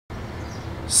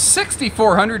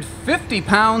6,450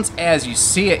 pounds as you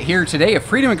see it here today. A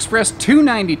Freedom Express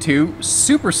 292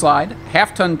 Super Slide,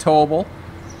 half-ton towable,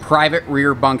 private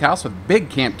rear bunkhouse with big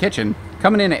camp kitchen,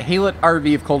 coming in at Haylett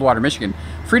RV of Coldwater, Michigan.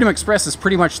 Freedom Express is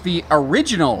pretty much the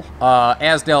original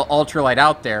Azdel Ultralite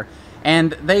out there,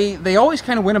 and they always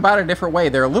kind of went about it a different way.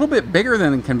 They're a little bit bigger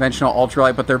than the conventional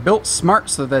Ultralite, but they're built smart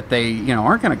so that they,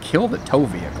 aren't going to kill the tow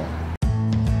vehicle.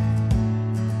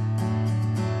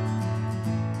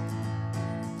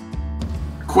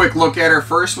 Quick look at her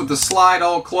first with the slide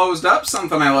all closed up,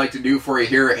 something I like to do for you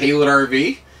here at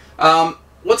Haylett RV.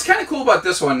 What's kind of cool about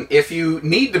this one, if you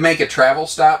need to make a travel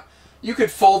stop, you could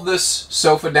fold this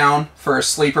sofa down for a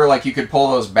sleeper, like you could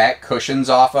pull those back cushions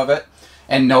off of it.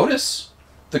 And notice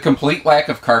the complete lack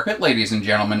of carpet, ladies and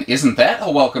gentlemen. Isn't that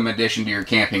a welcome addition to your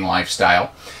camping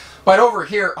lifestyle? But over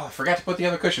here, oh, I forgot to put the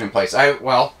other cushion in place.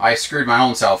 I screwed my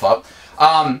own self up.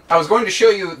 I was going to show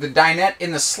you the dinette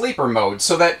in the sleeper mode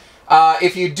so that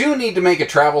if you do need to make a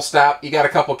travel stop, you got a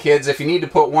couple kids, if you need to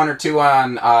put one or two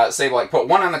on, say like put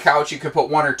one on the couch, you could put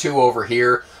one or two over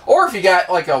here. Or if you got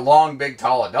like a long, big,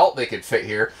 tall adult they could fit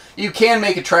here, you can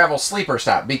make a travel sleeper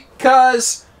stop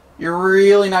because you're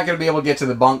really not going to be able to get to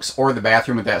the bunks or the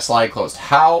bathroom with that slide closed.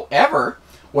 However,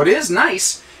 what is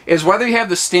nice is whether you have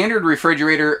the standard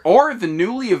refrigerator or the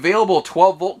newly available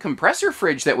 12-volt compressor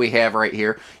fridge that we have right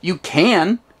here, you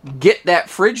can get that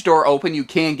fridge door open, you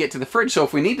can get to the fridge. So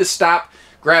if we need to stop,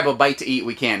 grab a bite to eat,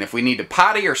 we can. If we need to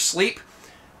potty or sleep,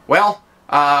 well,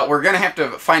 we're going to have to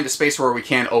find a space where we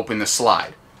can open the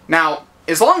slide. Now,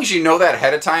 as long as you know that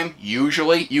ahead of time,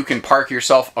 usually you can park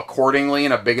yourself accordingly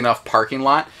in a big enough parking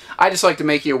lot. I just like to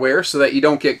make you aware so that you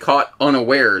don't get caught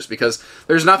unawares, because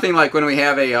there's nothing like when we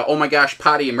have a, oh my gosh,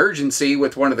 potty emergency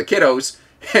with one of the kiddos,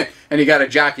 and you got to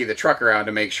jockey the truck around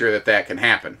to make sure that that can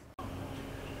happen.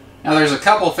 Now there's a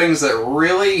couple things that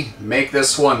really make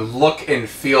this one look and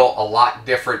feel a lot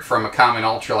different from a common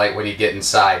Ultralite when you get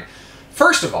inside.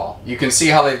 First of all, you can see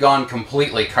how they've gone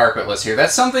completely carpetless here.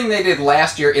 That's something they did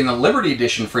last year in the Liberty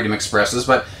Edition Freedom Expresses,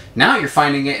 but now you're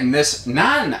finding it in this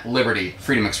non-Liberty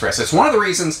Freedom Express. It's one of the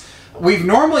reasons we've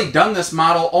normally done this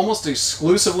model almost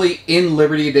exclusively in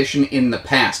Liberty Edition in the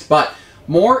past, but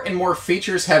more and more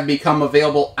features have become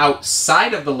available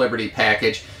outside of the Liberty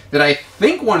package that I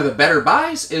think one of the better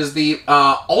buys is the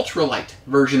Ultralite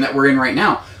version that we're in right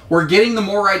now. We're getting the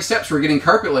more ride steps, we're getting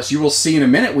carpetless. You will see in a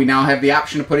minute we now have the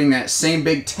option of putting that same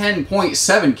big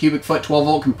 10.7 cubic foot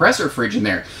 12-volt compressor fridge in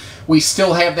there. We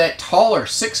still have that taller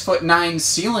 6'9"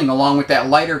 ceiling along with that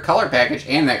lighter color package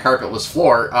and that carpetless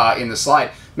floor in the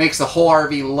slide. Makes the whole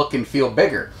RV look and feel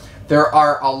bigger. There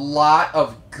are a lot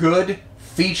of good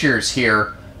features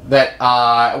here that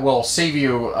will save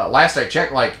you, last I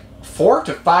checked, like $4,000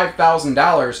 to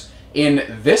 $5,000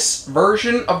 in this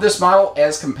version of this model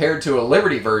as compared to a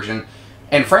Liberty version.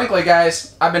 And frankly,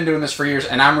 guys, I've been doing this for years,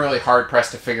 and I'm really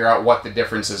hard-pressed to figure out what the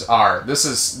differences are. This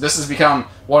has become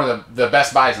one of the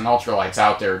best buys in Ultralights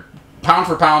out there. Pound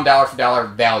for pound, dollar for dollar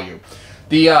value.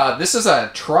 This is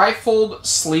a trifold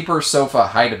sleeper sofa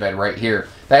hide-a-bed right here.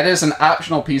 That is an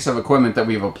optional piece of equipment that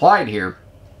we've applied here,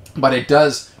 but it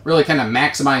does really kind of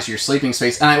maximize your sleeping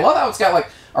space. And I love how it's got like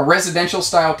a residential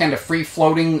style kind of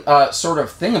free-floating sort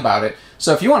of thing about it.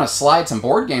 So if you want to slide some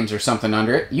board games or something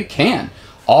under it, you can.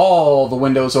 All the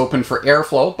windows open for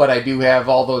airflow, but I do have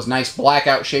all those nice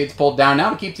blackout shades pulled down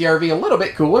now to keep the RV a little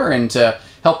bit cooler and to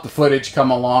help the footage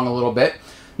come along a little bit.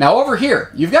 Now over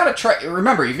here, you've got to try,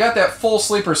 remember, you've got that full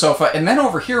sleeper sofa, and then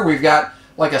over here we've got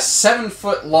like a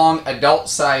 7-foot-long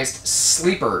adult-sized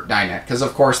sleeper dinette, because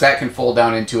of course that can fold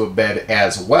down into a bed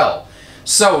as well.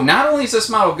 So not only is this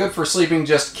model good for sleeping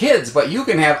just kids, but you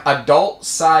can have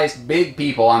adult-sized big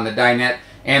people on the dinette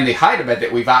and the hide-a-bed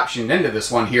that we've optioned into this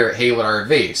one here at Haylett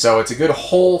RV. So it's a good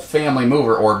whole family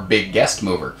mover or big guest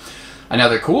mover.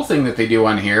 Another cool thing that they do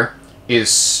on here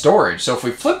is storage. So if we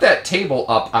flip that table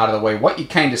up out of the way, what you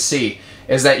kind of see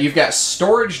is that you've got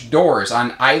storage doors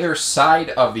on either side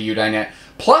of the U-dinette,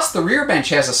 plus the rear bench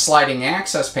has a sliding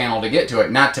access panel to get to it,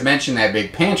 not to mention that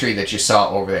big pantry that you saw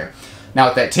over there. Now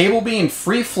with that table being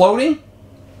free-floating,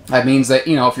 that means that,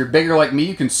 if you're bigger like me,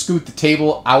 you can scoot the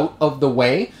table out of the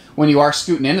way when you are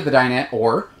scooting into the dinette,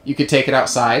 or you could take it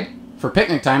outside for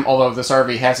picnic time, although this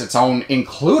RV has its own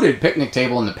included picnic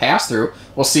table in the pass-through.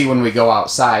 We'll see when we go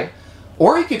outside.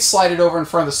 Or you could slide it over in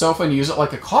front of the sofa and use it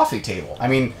like a coffee table. I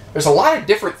mean, there's a lot of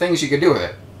different things you could do with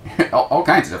it. all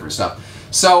kinds of different stuff.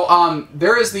 So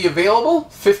there is the available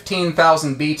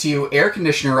 15,000 BTU air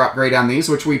conditioner upgrade on these,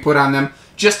 which we put on them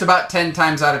just about 10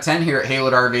 times out of 10 here at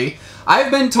Haylett RV.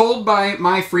 I've been told by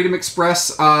my Freedom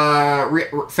Express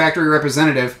factory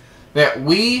representative that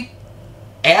we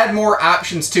add more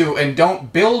options too, and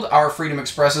don't build our Freedom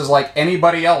Expresses like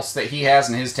anybody else that he has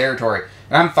in his territory.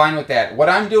 And I'm fine with that. What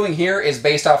I'm doing here is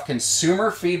based off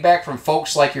consumer feedback from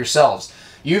folks like yourselves.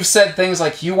 You've said things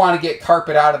like you want to get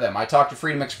carpet out of them. I talked to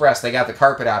Freedom Express. They got the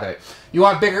carpet out of it. You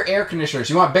want bigger air conditioners.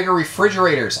 You want bigger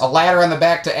refrigerators. A ladder on the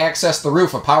back to access the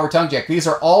roof. A power tongue jack. These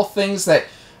are all things that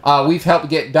we've helped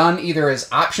get done either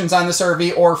as options on this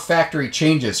RV or factory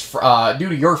changes due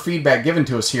to your feedback given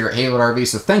to us here at Haylett RV.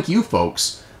 So thank you,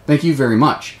 folks. Thank you very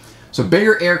much. So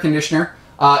bigger air conditioner.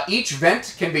 Each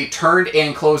vent can be turned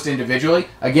and closed individually.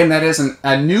 Again, that is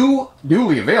a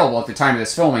newly available at the time of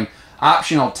this filming,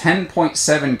 optional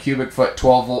 10.7 cubic foot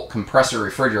 12 volt compressor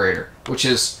refrigerator, which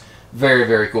is very,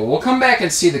 very cool. We'll come back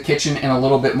and see the kitchen in a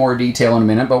little bit more detail in a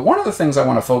minute, but one of the things I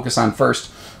want to focus on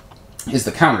first is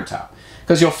the countertop.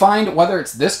 Because you'll find whether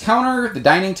it's this counter, the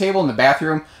dining table, and the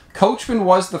bathroom, Coachmen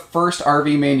was the first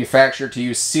RV manufacturer to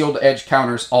use sealed edge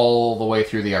counters all the way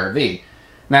through the RV. And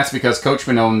that's because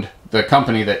Coachmen owned the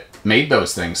company that made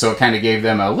those things, so it kind of gave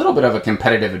them a little bit of a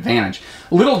competitive advantage.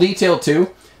 Little detail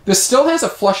too, this still has a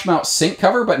flush mount sink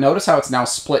cover, but notice how it's now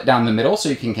split down the middle so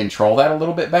you can control that a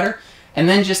little bit better. And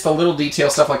then just the little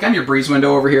detail stuff, like on your breeze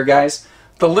window over here, guys,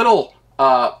 the little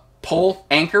pull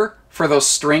anchor for those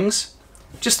strings,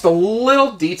 just the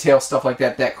little detail stuff like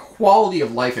that, that quality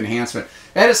of life enhancement.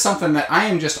 That is something that I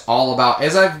am just all about.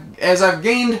 As I've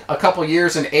gained a couple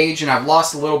years in age and I've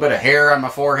lost a little bit of hair on my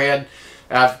forehead,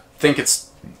 I think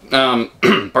it's,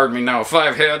 pardon me now,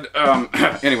 5 head.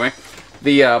 Anyway,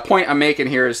 the point I'm making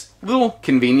here is little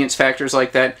convenience factors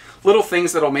like that, little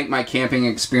things that'll make my camping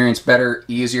experience better,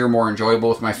 easier, more enjoyable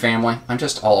with my family. I'm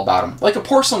just all about them. Like a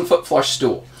porcelain foot flush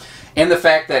stool. And the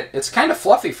fact that it's kind of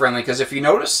fluffy friendly, because if you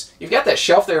notice, you've got that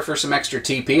shelf there for some extra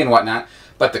TP and whatnot,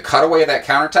 but the cutaway of that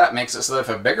countertop makes it so that if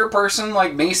a bigger person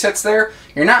like me sits there,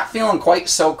 you're not feeling quite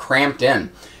so cramped in.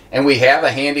 And we have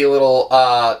a handy little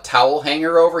towel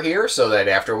hanger over here so that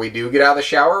after we do get out of the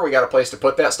shower, we got a place to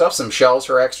put that stuff, some shelves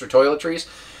for extra toiletries.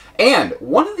 And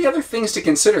one of the other things to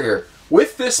consider here,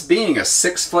 with this being a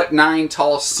 6'9"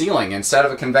 tall ceiling instead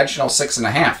of a conventional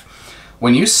 6.5,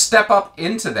 when you step up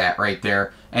into that right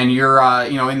there and you're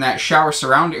in that shower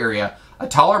surround area, a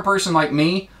taller person like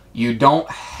me, you don't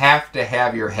have to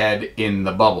have your head in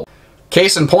the bubble.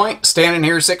 Case in point, standing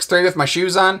here 6'3" with my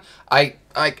shoes on, I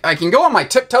can go on my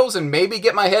tiptoes and maybe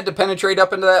get my head to penetrate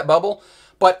up into that bubble,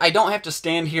 but I don't have to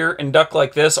stand here and duck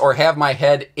like this or have my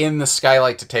head in the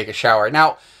skylight to take a shower.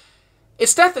 Now,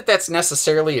 it's not that that's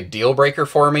necessarily a deal breaker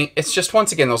for me. It's just,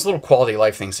 once again, those little quality of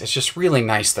life things. It's just really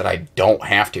nice that I don't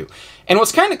have to. And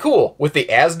what's kind of cool, with the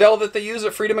Azdel that they use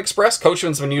at Freedom Express,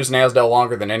 Coachman's been using Azdel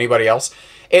longer than anybody else,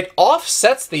 it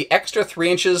offsets the extra 3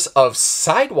 inches of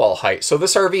sidewall height. So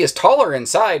this RV is taller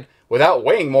inside without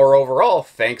weighing more overall,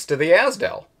 thanks to the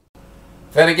Azdel.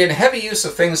 Then again, heavy use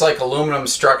of things like aluminum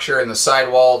structure in the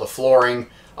sidewall, the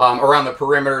flooring, around the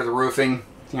perimeter, the roofing,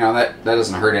 that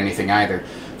doesn't hurt anything either.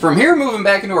 From here, moving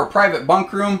back into our private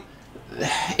bunk room,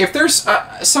 if there's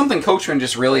something Coachmen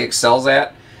just really excels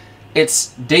at,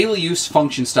 it's daily use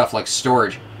function stuff like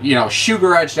storage. Shoe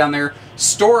garage down there,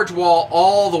 storage wall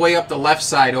all the way up the left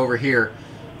side over here.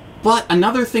 But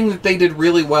another thing that they did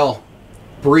really well,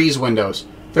 breeze windows.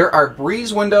 There are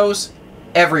breeze windows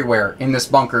everywhere in this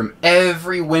bunk room.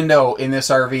 Every window in this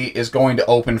RV is going to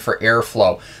open for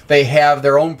airflow. They have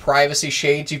their own privacy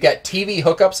shades. You've got TV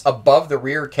hookups above the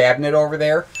rear cabinet over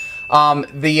there.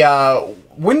 The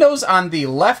windows on the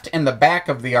left and the back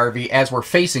of the RV, as we're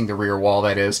facing the rear wall,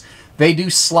 that is, they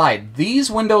do slide. These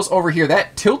windows over here,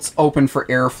 that tilts open for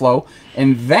airflow,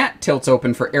 and that tilts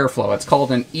open for airflow. It's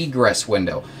called an egress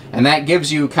window, and that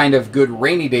gives you kind of good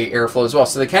rainy day airflow as well.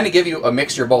 So they kind of give you a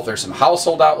mixture of both. There's some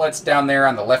household outlets down there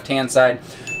on the left-hand side.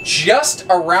 Just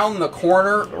around the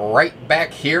corner, right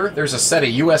back here, there's a set of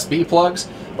USB plugs.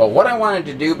 But what I wanted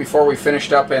to do before we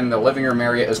finished up in the living room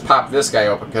area is pop this guy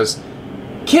open, because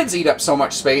kids eat up so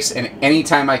much space, and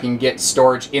anytime I can get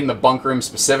storage in the bunk room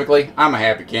specifically, I'm a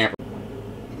happy camper.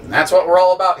 And that's what we're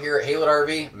all about here at Haylett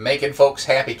RV, making folks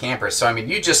happy campers. So I mean,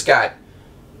 you just got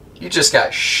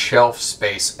shelf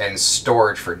space and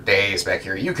storage for days back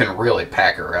here. You can really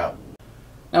pack her up.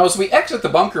 Now, as we exit the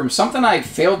bunk room, something I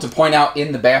failed to point out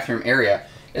in the bathroom area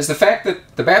is the fact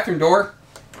that the bathroom door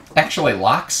actually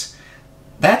locks.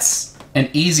 That's an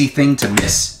easy thing to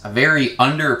miss. A very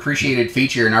underappreciated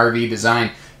feature in RV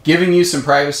design, giving you some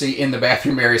privacy in the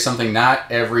bathroom area, something not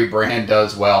every brand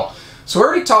does well. So we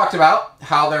already talked about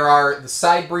how there are the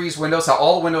side breeze windows, how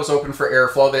all the windows open for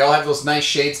airflow. They all have those nice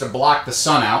shades to block the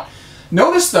sun out.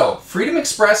 Notice though, Freedom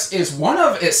Express is one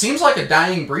of, it seems like a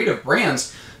dying breed of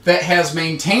brands that has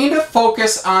maintained a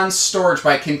focus on storage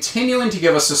by continuing to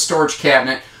give us a storage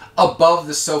cabinet above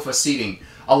the sofa seating.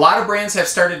 A lot of brands have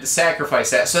started to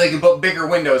sacrifice that so they can put bigger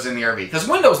windows in the RV. Because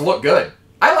windows look good.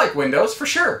 I like windows, for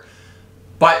sure.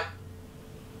 But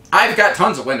I've got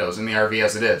tons of windows in the RV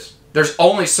as it is. There's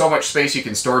only so much space you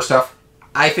can store stuff.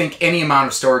 I think any amount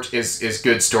of storage is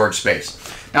good storage space.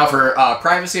 Now for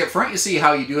privacy up front, you see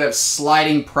how you do have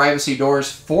sliding privacy doors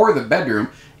for the bedroom.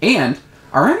 And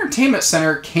our entertainment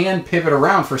center can pivot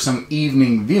around for some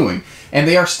evening viewing. And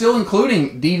they are still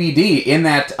including DVD in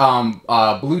that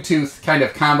Bluetooth kind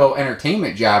of combo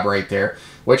entertainment job right there,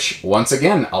 which, once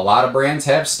again, a lot of brands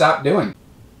have stopped doing.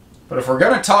 But if we're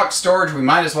going to talk storage, we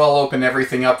might as well open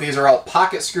everything up. These are all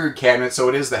pocket-screwed cabinets, so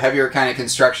it is the heavier kind of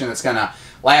construction that's going to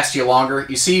last you longer.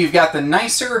 You see you've got the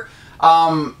nicer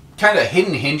kind of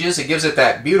hidden hinges. It gives it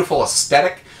that beautiful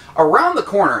aesthetic. Around the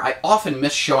corner, I often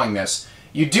miss showing this,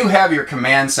 you do have your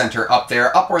command center up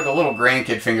there, up where the little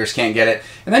grandkid fingers can't get it.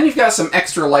 And then you've got some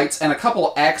extra lights and a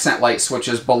couple accent light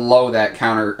switches below that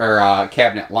counter or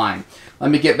cabinet line.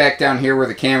 Let me get back down here where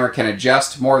the camera can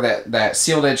adjust. More of that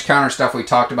sealed edge counter stuff we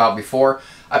talked about before.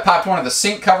 I popped one of the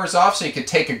sink covers off so you could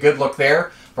take a good look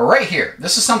there. But right here,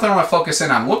 this is something I want to focus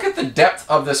in on. Look at the depth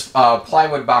of this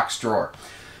plywood box drawer.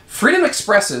 Freedom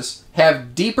Expresses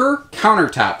have deeper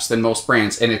countertops than most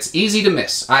brands, and it's easy to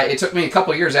miss. It took me a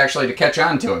couple years actually to catch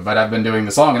on to it, but I've been doing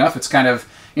this long enough, it's kind of,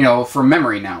 you know, from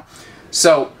memory now.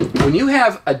 So when you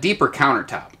have a deeper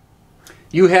countertop,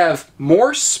 you have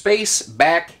more space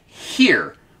back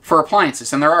here for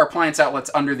appliances, and there are appliance outlets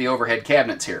under the overhead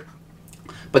cabinets here.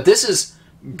 But this is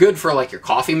good for like your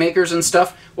coffee makers and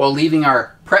stuff, while leaving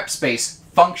our prep space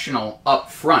functional up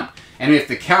front. And if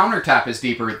the countertop is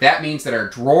deeper, that means that our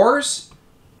drawers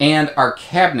and our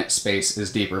cabinet space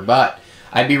is deeper. But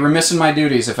I'd be remiss in my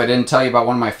duties if I didn't tell you about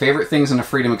one of my favorite things in a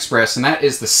Freedom Express, and that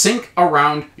is the sink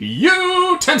around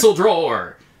utensil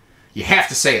drawer. You have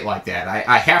to say it like that.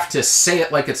 I have to say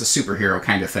it like it's a superhero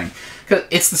kind of thing. Because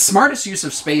it's the smartest use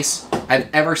of space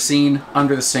I've ever seen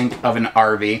under the sink of an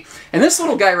RV. And this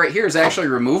little guy right here is actually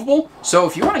removable. So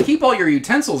if you want to keep all your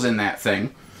utensils in that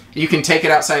thing, you can take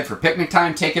it outside for picnic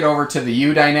time, take it over to the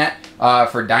U-dinette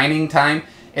for dining time.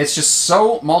 It's just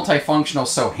so multifunctional,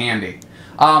 so handy.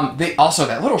 Also,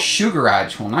 that little shoe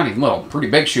garage, well, not even little, pretty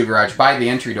big shoe garage by the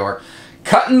entry door,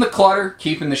 cutting the clutter,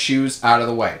 keeping the shoes out of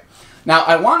the way. Now,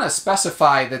 I want to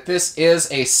specify that this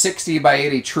is a 60 by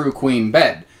 80 true queen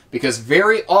bed, because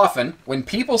very often, when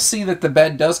people see that the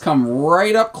bed does come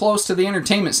right up close to the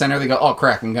entertainment center, they go, oh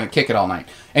crap, I'm going to kick it all night.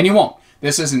 And you won't.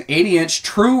 This is an 80-inch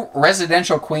true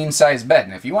residential queen-size bed.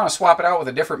 And if you want to swap it out with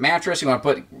a different mattress, you want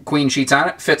to put queen sheets on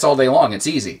it, fits all day long. It's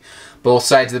easy. Both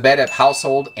sides of the bed have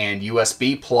household and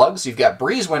USB plugs. You've got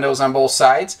breeze windows on both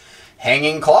sides,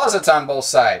 hanging closets on both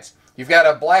sides. You've got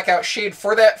a blackout shade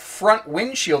for that front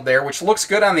windshield there, which looks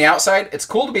good on the outside. It's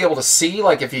cool to be able to see,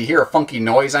 like if you hear a funky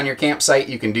noise on your campsite,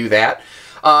 you can do that.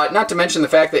 Not to mention the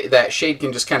fact that that shade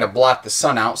can just kind of blot the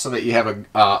sun out so that you have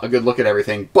a good look at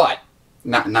everything. But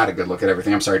not a good look at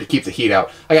everything, I'm sorry, to keep the heat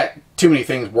out. I got too many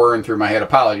things whirring through my head,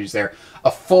 apologies there. A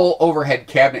full overhead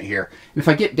cabinet here. And if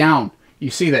I get down, you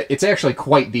see that it's actually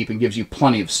quite deep and gives you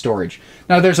plenty of storage.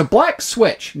 Now there's a black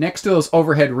switch next to those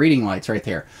overhead reading lights right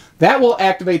there. That will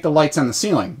activate the lights on the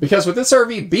ceiling. Because with this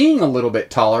RV being a little bit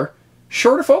taller,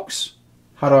 shorter folks,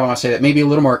 how do I want to say that? Maybe a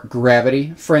little more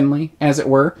gravity friendly, as it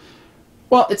were.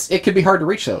 Well, it could be hard to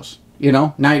reach those, you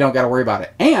know? Now you don't got to worry about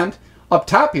it. And up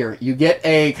top here, you get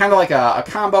a kind of like a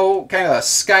combo, kind of a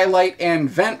skylight and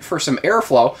vent for some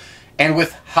airflow. And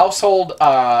with household,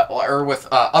 or with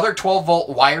other 12-volt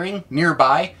wiring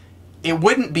nearby, it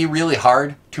wouldn't be really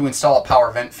hard to install a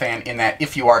power vent fan in that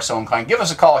if you are so inclined. Give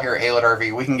us a call here at Haylett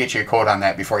RV. We can get you a quote on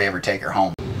that before you ever take her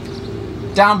home.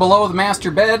 Down below the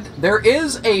master bed, there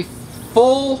is a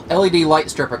full LED light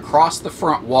strip across the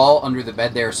front wall under the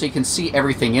bed there, so you can see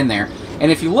everything in there.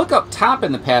 And if you look up top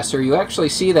in the pasture, you actually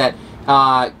see that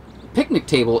picnic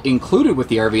table included with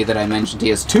the RV that I mentioned to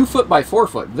you is 2 foot by 4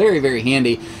 foot. Very, very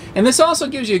handy. And this also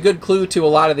gives you a good clue to a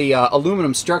lot of the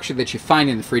aluminum structure that you find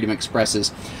in the Freedom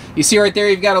Expresses. You see right there,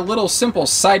 you've got a little simple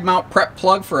side mount prep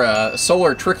plug for a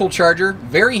solar trickle charger.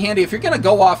 Very handy. If you're going to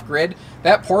go off grid,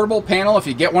 that portable panel, if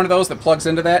you get one of those that plugs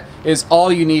into that, is all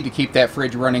you need to keep that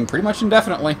fridge running pretty much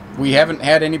indefinitely. We haven't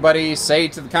had anybody say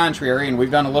to the contrary, and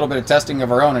we've done a little bit of testing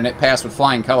of our own, and it passed with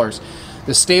flying colors.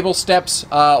 The stable steps,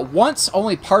 once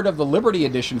only part of the Liberty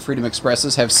Edition Freedom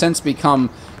Expresses, have since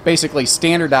become basically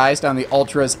standardized on the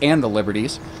Ultras and the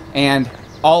Liberties, and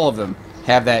all of them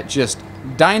have that just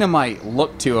dynamite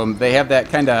look to them. They have that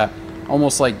kind of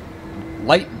almost like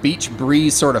light beach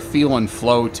breeze sort of feel and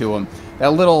flow to them.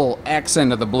 That little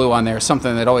accent of the blue on there is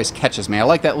something that always catches me. I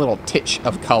like that little titch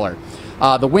of color.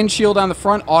 The windshield on the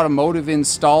front, automotive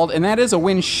installed, and that is a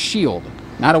windshield,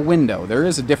 not a window. There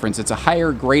is a difference. It's a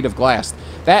higher grade of glass.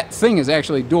 That thing is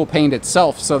actually dual paned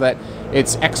itself so that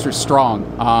it's extra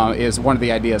strong, is one of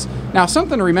the ideas. Now,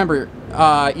 something to remember,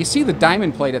 you see the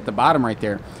diamond plate at the bottom right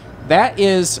there. That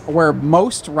is where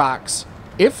most rocks,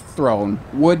 if thrown,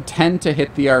 would tend to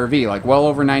hit the RV, like well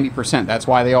over 90%. That's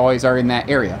why they always are in that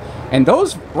area. And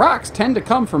those rocks tend to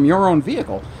come from your own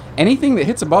vehicle. Anything that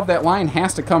hits above that line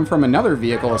has to come from another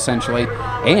vehicle, essentially,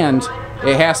 and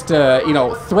it has to, you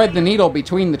know, thread the needle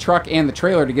between the truck and the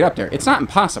trailer to get up there. It's not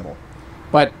impossible,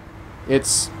 but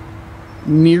it's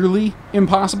nearly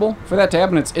impossible for that to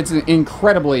happen. It's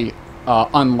incredibly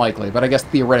unlikely, but I guess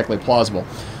theoretically plausible.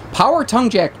 Power tongue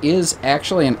jack is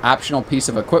actually an optional piece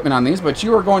of equipment on these, but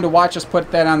you are going to watch us put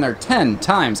that on there 10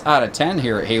 times out of 10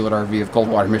 here at Haylett RV of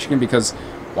Coldwater, Michigan, because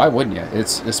why wouldn't you?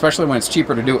 It's especially when it's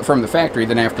cheaper to do it from the factory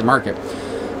than aftermarket.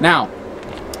 Now,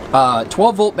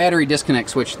 12-volt battery disconnect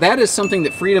switch. That is something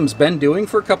that Freedom's been doing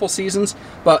for a couple seasons,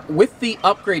 but with the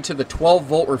upgrade to the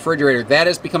 12-volt refrigerator, that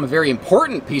has become a very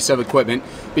important piece of equipment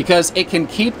because it can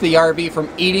keep the RV from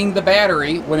eating the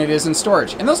battery when it is in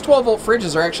storage. And those 12-volt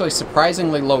fridges are actually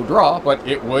surprisingly low draw, but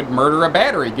it would murder a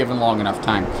battery given long enough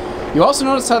time. You also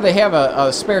notice how they have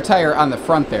a spare tire on the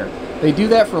front there. They do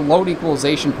that for load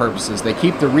equalization purposes. They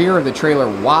keep the rear of the trailer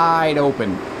wide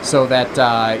open so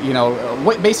that, you know,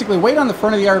 basically weight on the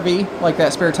front of the RV, like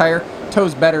that spare tire,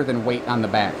 tows better than weight on the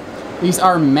back. These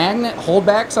are magnet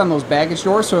holdbacks on those baggage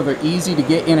doors, so they're easy to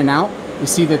get in and out. You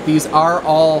see that these are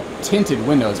all tinted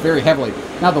windows very heavily.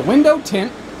 Now the window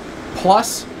tint,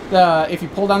 plus the, if you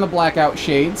pull down the blackout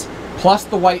shades, plus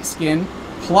the white skin,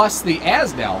 plus the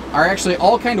Azdel are actually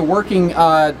all kind of working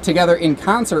together in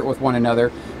concert with one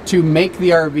another to make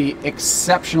the RV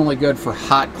exceptionally good for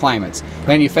hot climates.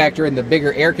 Then you factor in the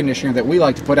bigger air conditioner that we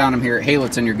like to put on them here at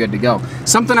Haylett's and you're good to go.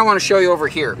 Something I want to show you over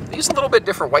here. These are a little bit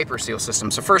different wiper seal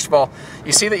systems. So first of all,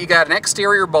 you see that you got an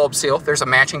exterior bulb seal. There's a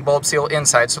matching bulb seal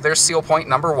inside. So there's seal point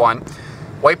number 1.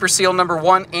 Wiper seal number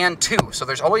 1 and 2. So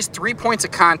there's always 3 points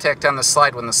of contact on the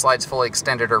slide when the slide's fully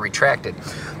extended or retracted.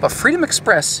 But Freedom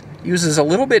Express uses a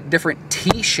little bit different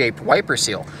T-shaped wiper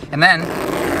seal. And then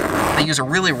they use a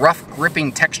really rough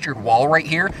gripping textured wall right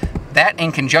here. That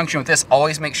in conjunction with this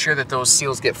always makes sure that those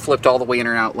seals get flipped all the way in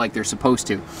and out like they're supposed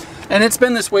to. And it's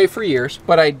been this way for years,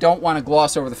 but I don't want to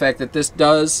gloss over the fact that this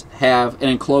does have an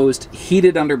enclosed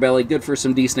heated underbelly, good for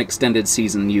some decent extended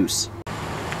season use.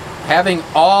 Having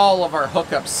all of our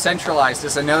hookups centralized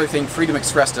is another thing Freedom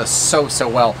Express does so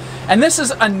well. And this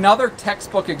is another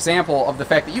textbook example of the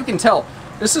fact that you can tell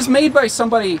this is made by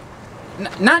somebody,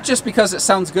 not just because it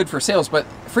sounds good for sales, but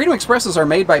Freedom Expresses are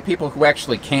made by people who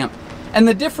actually camp. And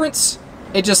the difference,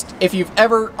 it just, if you've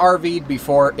ever RV'd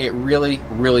before, it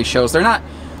really shows.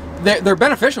 They're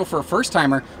beneficial for a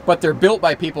first-timer, but they're built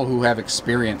by people who have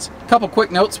experience. A couple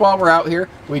quick notes while we're out here.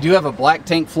 We do have a black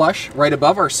tank flush right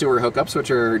above our sewer hookups, which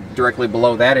are directly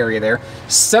below that area there.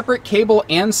 Separate cable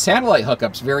and satellite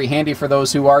hookups, very handy for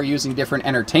those who are using different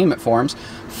entertainment forms.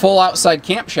 Full outside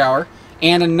camp shower,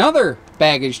 and another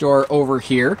baggage door over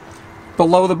here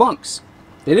below the bunks.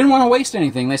 They didn't want to waste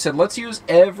anything. They said, let's use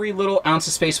every little ounce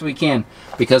of space we can,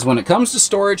 because when it comes to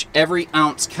storage, every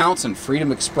ounce counts, and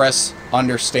Freedom Express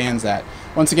understands that.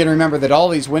 Once again, remember that all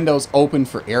these windows open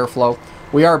for airflow.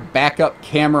 We are backup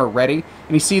camera ready,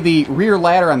 and you see the rear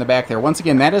ladder on the back there. Once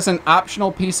again, that is an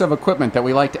optional piece of equipment that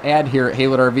we like to add here at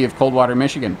Haylett RV of Coldwater,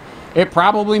 Michigan. It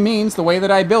probably means, the way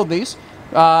that I build these,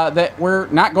 that we're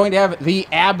not going to have the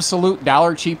absolute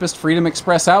dollar cheapest Freedom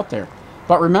Express out there.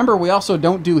 But remember, we also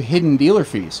don't do hidden dealer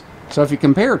fees. So if you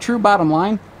compare a true bottom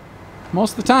line,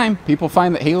 most of the time, people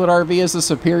find that Haylett RV is a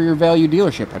superior value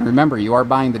dealership. And remember, you are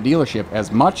buying the dealership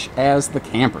as much as the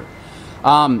camper.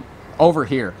 Over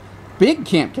here, big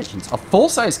camp kitchens. A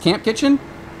full-size camp kitchen,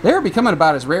 they're becoming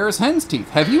about as rare as hen's teeth.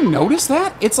 Have you noticed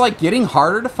that? It's like getting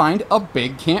harder to find a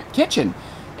big camp kitchen.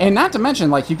 And not to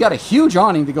mention, like, you've got a huge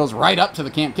awning that goes right up to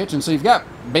the camp kitchen. So you've got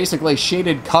basically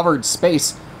shaded, covered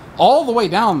space all the way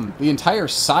down the entire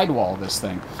sidewall of this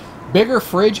thing. Bigger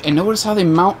fridge, and notice how they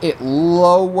mount it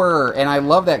lower. And I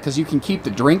love that because you can keep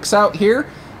the drinks out here,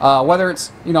 whether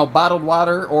it's, you know, bottled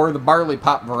water or the barley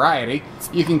pop variety.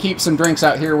 You can keep some drinks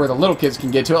out here where the little kids can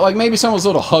get to it, like maybe some of those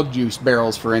little hug juice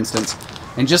barrels, for instance.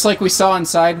 And just like we saw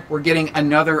inside, we're getting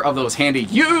another of those handy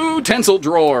utensil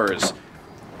drawers.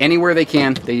 Anywhere they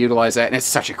can, they utilize that, and it's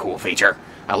such a cool feature.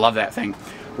 I love that thing.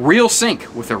 Real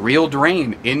sink with a real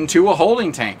drain into a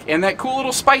holding tank, and that cool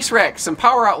little spice rack, some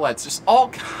power outlets, just all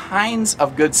kinds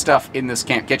of good stuff in this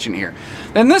camp kitchen here.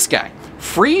 Then this guy,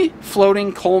 free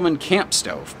floating Coleman camp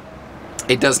stove.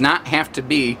 It does not have to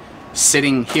be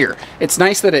sitting here. It's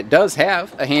nice that it does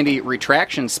have a handy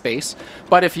retraction space,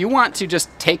 but if you want to just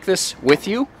take this with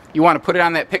you, you want to put it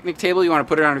on that picnic table, you want to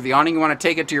put it under the awning, you want to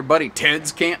take it to your buddy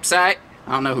Ted's campsite.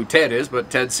 I don't know who Ted is, but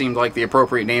Ted seemed like the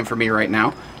appropriate name for me right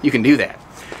now. You can do that.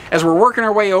 As we're working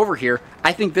our way over here,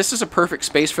 I think this is a perfect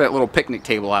space for that little picnic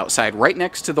table outside, right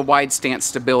next to the wide stance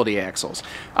stability axles.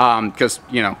 Because,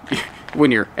 you know,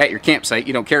 when you're at your campsite,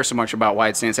 you don't care so much about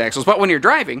wide stance axles. But when you're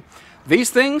driving, these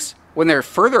things, when they're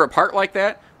further apart like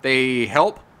that, they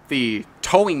help the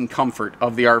towing comfort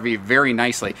of the RV very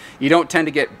nicely. You don't tend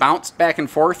to get bounced back and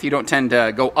forth. You don't tend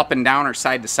to go up and down or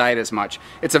side to side as much.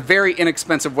 It's a very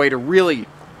inexpensive way to really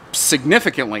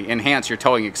significantly enhance your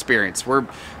towing experience. The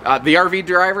RV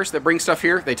drivers that bring stuff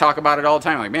here, they talk about it all the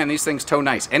time. Like, man, these things tow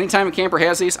nice. Anytime a camper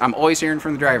has these, I'm always hearing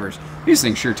from the drivers, these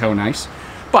things sure tow nice.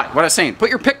 But what I was saying, put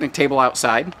your picnic table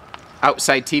outside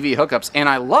TV hookups, and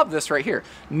I love this right here.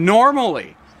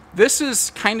 Normally, this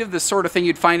is kind of the sort of thing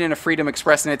you'd find in a Freedom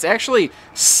Express, and it's actually,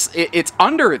 it's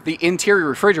under the interior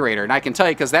refrigerator, and I can tell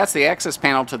you because that's the access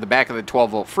panel to the back of the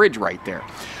 12-volt fridge right there.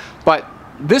 But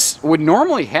this would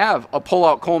normally have a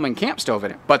pull-out Coleman camp stove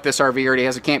in it, but this RV already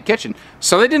has a camp kitchen,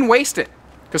 so they didn't waste it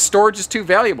because storage is too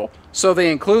valuable. So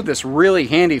they include this really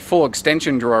handy full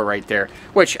extension drawer right there,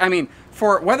 which, I mean,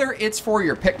 for whether it's for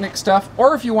your picnic stuff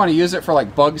or if you want to use it for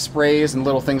like bug sprays and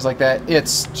little things like that,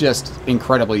 it's just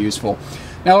incredibly useful.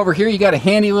 Now over here you got a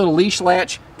handy little leash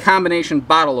latch combination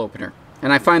bottle opener,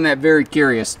 and I find that very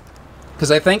curious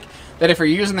because I think that if you're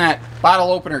using that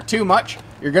bottle opener too much,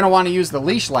 you're going to want to use the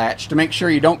leash latch to make sure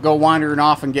you don't go wandering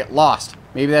off and get lost.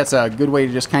 Maybe that's a good way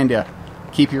to just kind of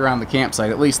keep you around the campsite.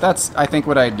 At least that's, I think,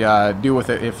 what I'd do with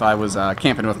it if I was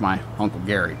camping with my Uncle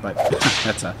Gary, but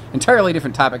that's an entirely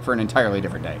different topic for an entirely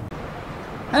different day.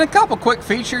 And a couple quick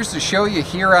features to show you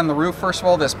here on the roof. First of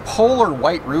all, this polar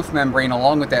white roof membrane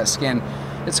along with that skin,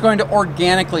 it's going to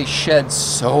organically shed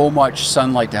so much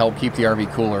sunlight to help keep the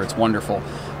RV cooler. It's wonderful.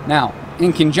 Now,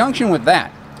 in conjunction with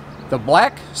that, the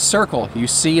black circle you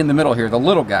see in the middle here, the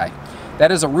little guy, that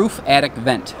is a roof attic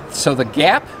vent. So the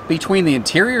gap between the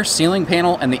interior ceiling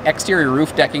panel and the exterior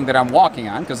roof decking that I'm walking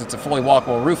on, because it's a fully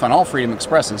walkable roof on all Freedom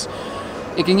Expresses,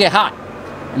 it can get hot.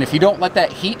 And if you don't let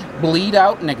that heat bleed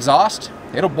out and exhaust,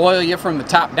 it'll boil you from the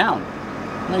top down.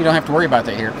 Well, you don't have to worry about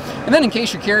that here. And then in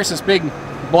case you're curious, this big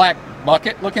black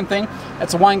bucket looking thing,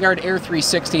 that's a Winegard Air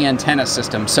 360 antenna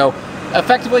system. So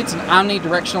effectively it's an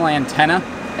omnidirectional antenna,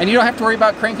 and you don't have to worry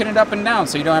about cranking it up and down,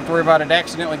 so you don't have to worry about it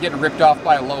accidentally getting ripped off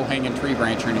by a low-hanging tree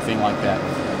branch or anything like that.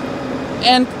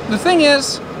 And the thing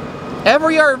is,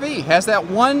 every RV has that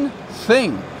one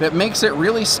thing that makes it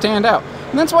really stand out.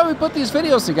 And that's why we put these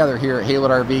videos together here at Haylett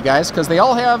RV, guys, because they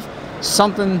all have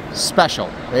something special.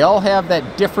 They all have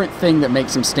that different thing that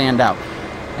makes them stand out.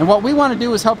 And what we want to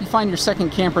do is help you find your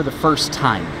second camper the first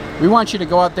time. We want you to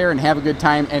go out there and have a good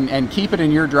time and keep it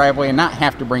in your driveway and not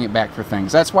have to bring it back for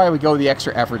things. That's why we go the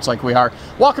extra efforts like we are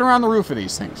walking around the roof of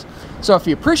these things. So if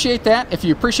you appreciate that, if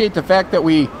you appreciate the fact that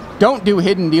we don't do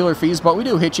hidden dealer fees, but we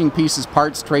do hitching, pieces,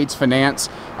 parts, trades, finance,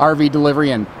 RV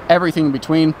delivery, and everything in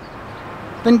between,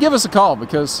 then give us a call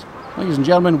because, ladies and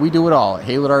gentlemen, we do it all at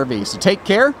Haylett RV. So take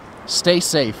care, stay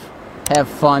safe, have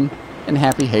fun, and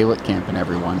happy Haylett camping,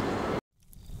 everyone.